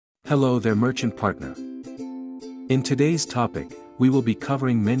Hello there, merchant partner. In today's topic, we will be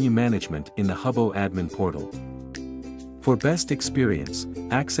covering menu management in the Hubbo admin portal. For best experience,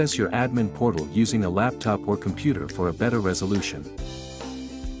 access your admin portal using a laptop or computer for a better resolution.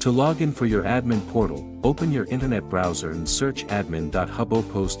 To log in for your admin portal, open your internet browser and search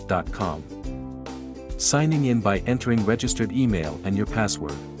admin.hubbopos.com. Signing in by entering registered email and your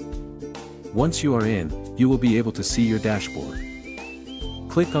password. Once you are in, you will be able to see your dashboard.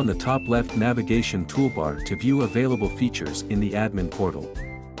 Click on the top left navigation toolbar to view available features in the admin portal.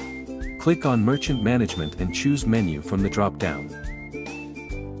 Click on Merchant Management and choose Menu from the drop-down.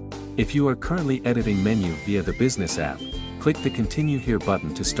 If you are currently editing menu via the business app, click the Continue Here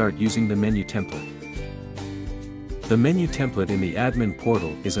button to start using the menu template. The menu template in the admin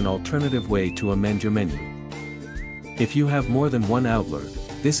portal is an alternative way to amend your menu. If you have more than one outlet,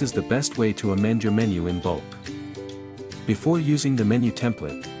 this is the best way to amend your menu in bulk. Before using the menu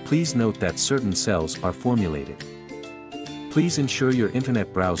template, please note that certain cells are formulated. Please ensure your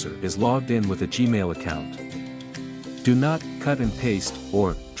internet browser is logged in with a Gmail account. Do not cut and paste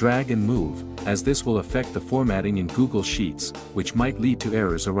or drag and move, as this will affect the formatting in Google Sheets, which might lead to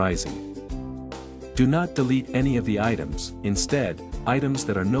errors arising. Do not delete any of the items. Instead, items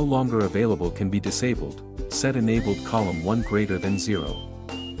that are no longer available can be disabled. Set enabled column 1 greater than 0.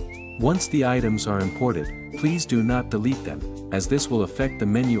 Once the items are imported, please do not delete them, as this will affect the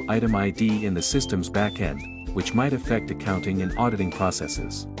menu item ID in the system's backend, which might affect accounting and auditing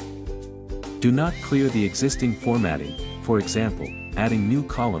processes. Do not clear the existing formatting, for example, adding new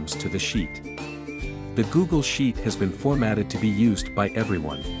columns to the sheet. The Google Sheet has been formatted to be used by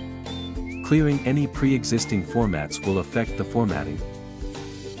everyone. Clearing any pre-existing formats will affect the formatting.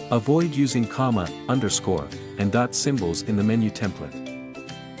 Avoid using comma, underscore, and dot symbols in the menu template.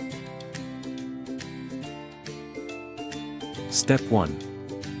 Step 1.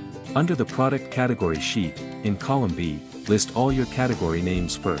 Under the product category sheet, in column B, list all your category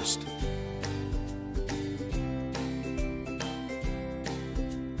names first.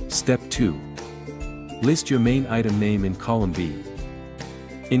 Step 2. List your main item name in column B.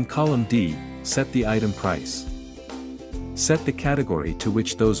 In column D, set the item price. Set the category to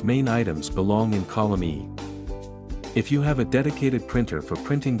which those main items belong in column E. If you have a dedicated printer for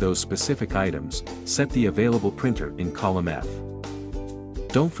printing those specific items, set the available printer in column F.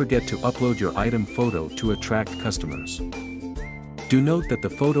 Don't forget to upload your item photo to attract customers. Do note that the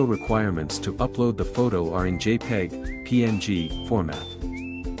photo requirements to upload the photo are in JPEG, PNG format.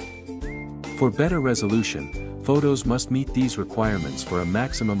 For better resolution, photos must meet these requirements for a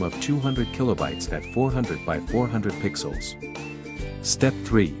maximum of 200 kilobytes at 400 by 400 pixels. Step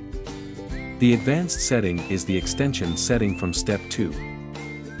 3. The advanced setting is the extension setting from Step 2.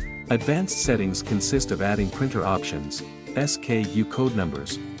 Advanced settings consist of adding printer options, SKU code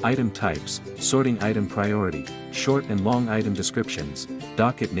numbers, item types, sorting item priority, short and long item descriptions,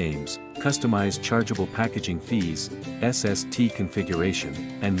 docket names, customized chargeable packaging fees, SST configuration,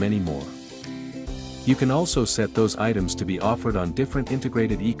 and many more. You can also set those items to be offered on different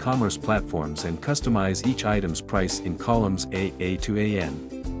integrated e-commerce platforms and customize each item's price in columns A to AN.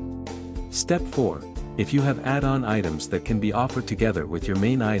 Step 4. If you have add-on items that can be offered together with your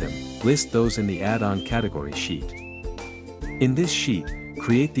main item, list those in the add-on category sheet. In this sheet,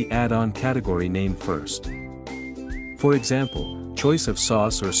 create the add-on category name first. For example, choice of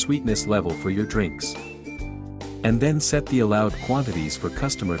sauce or sweetness level for your drinks. And then set the allowed quantities for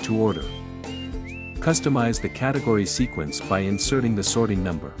customer to order. Customize the category sequence by inserting the sorting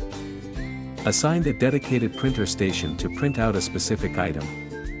number. Assign the dedicated printer station to print out a specific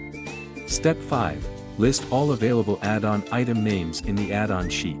item. Step 5. List all available add-on item names in the add-on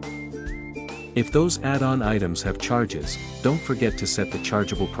sheet. If those add-on items have charges, don't forget to set the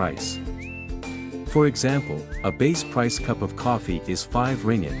chargeable price. For example, a base price cup of coffee is 5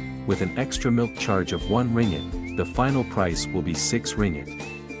 ringgit, with an extra milk charge of 1 ringgit, the final price will be 6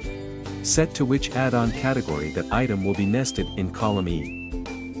 ringgit. Set to which add-on category that item will be nested in column E.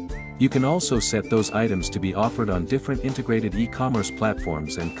 You can also set those items to be offered on different integrated e-commerce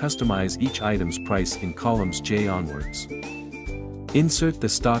platforms and customize each item's price in columns J onwards. Insert the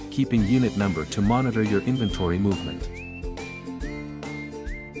stock keeping unit number to monitor your inventory movement.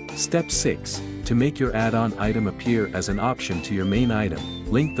 Step 6. To make your add-on item appear as an option to your main item,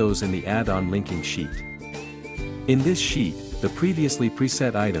 link those in the add-on linking sheet. In this sheet, the previously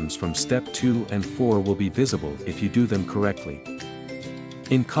preset items from Step 2 and 4 will be visible if you do them correctly.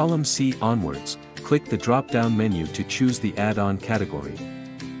 In column C onwards, click the drop-down menu to choose the add-on category.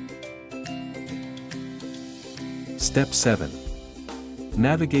 Step 7.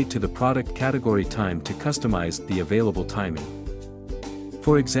 Navigate to the product category time to customize the available timing.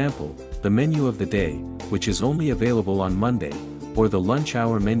 For example, the menu of the day, which is only available on Monday, or the lunch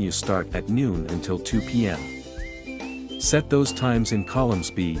hour menu start at noon until 2 p.m. Set those times in columns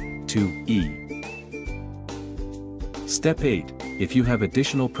B to E. Step 8, if you have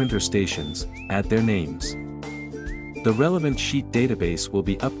additional printer stations, add their names. The relevant sheet database will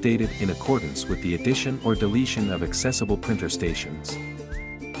be updated in accordance with the addition or deletion of accessible printer stations.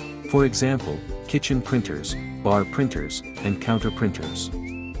 For example, kitchen printers, bar printers, and counter printers.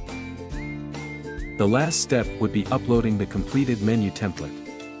 The last step would be uploading the completed menu template.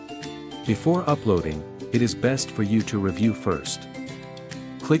 Before uploading, it is best for you to review first.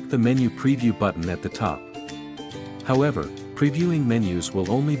 Click the menu preview button at the top. However, previewing menus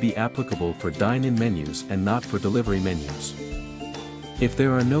will only be applicable for dine-in menus and not for delivery menus. If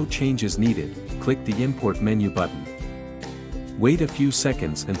there are no changes needed, click the Import Menu button. Wait a few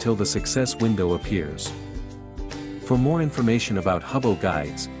seconds until the success window appears. For more information about Hubbo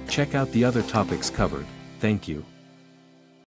guides, check out the other topics covered. Thank you.